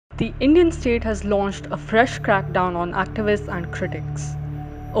The Indian state has launched a fresh crackdown on activists and critics.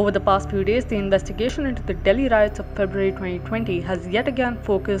 Over the past few days, the investigation into the Delhi riots of February 2020 has yet again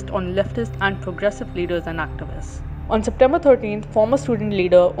focused on leftist and progressive leaders and activists. On September 13th, former student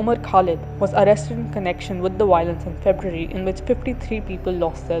leader Umar Khalid was arrested in connection with the violence in February in which 53 people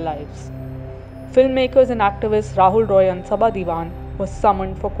lost their lives. Filmmakers and activists Rahul Roy and Sabha Diwan was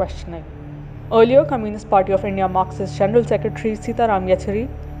summoned for questioning. Earlier, Communist Party of India Marxist General Secretary Sitaram Yechury,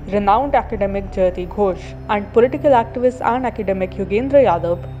 renowned academic Jayati Ghosh, and political activist and academic Yogendra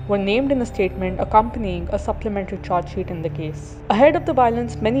Yadav were named in a statement accompanying a supplementary charge sheet in the case. Ahead of the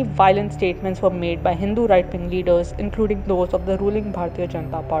violence, many violent statements were made by Hindu right-wing leaders, including those of the ruling Bharatiya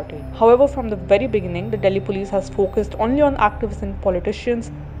Janata Party. However, from the very beginning, the Delhi police has focused only on activists and politicians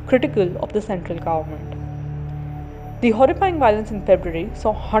critical of the central government. The horrifying violence in February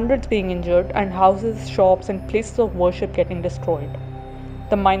saw hundreds being injured and houses, shops, and places of worship getting destroyed.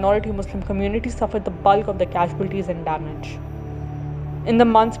 The minority Muslim community suffered the bulk of the casualties and damage. In the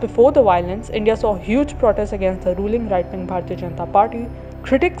months before the violence, India saw huge protests against the ruling right-wing Bharatiya Janata Party.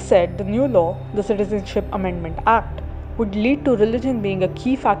 Critics said the new law, the Citizenship Amendment Act, would lead to religion being a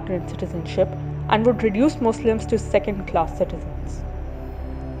key factor in citizenship and would reduce Muslims to second-class citizens.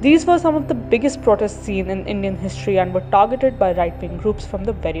 These were some of the biggest protests seen in Indian history and were targeted by right-wing groups from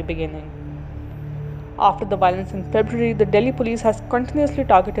the very beginning. After the violence in February, the Delhi police has continuously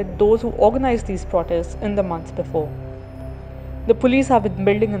targeted those who organized these protests in the months before. The police have been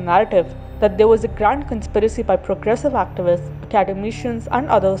building a narrative that there was a grand conspiracy by progressive activists, academicians, and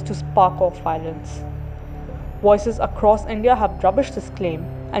others to spark off violence. Voices across India have rubbished this claim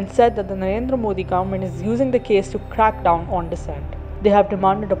and said that the Narendra Modi government is using the case to crack down on dissent. They have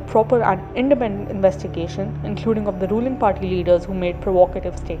demanded a proper and independent investigation, including of the ruling party leaders who made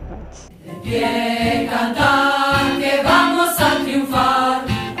provocative statements.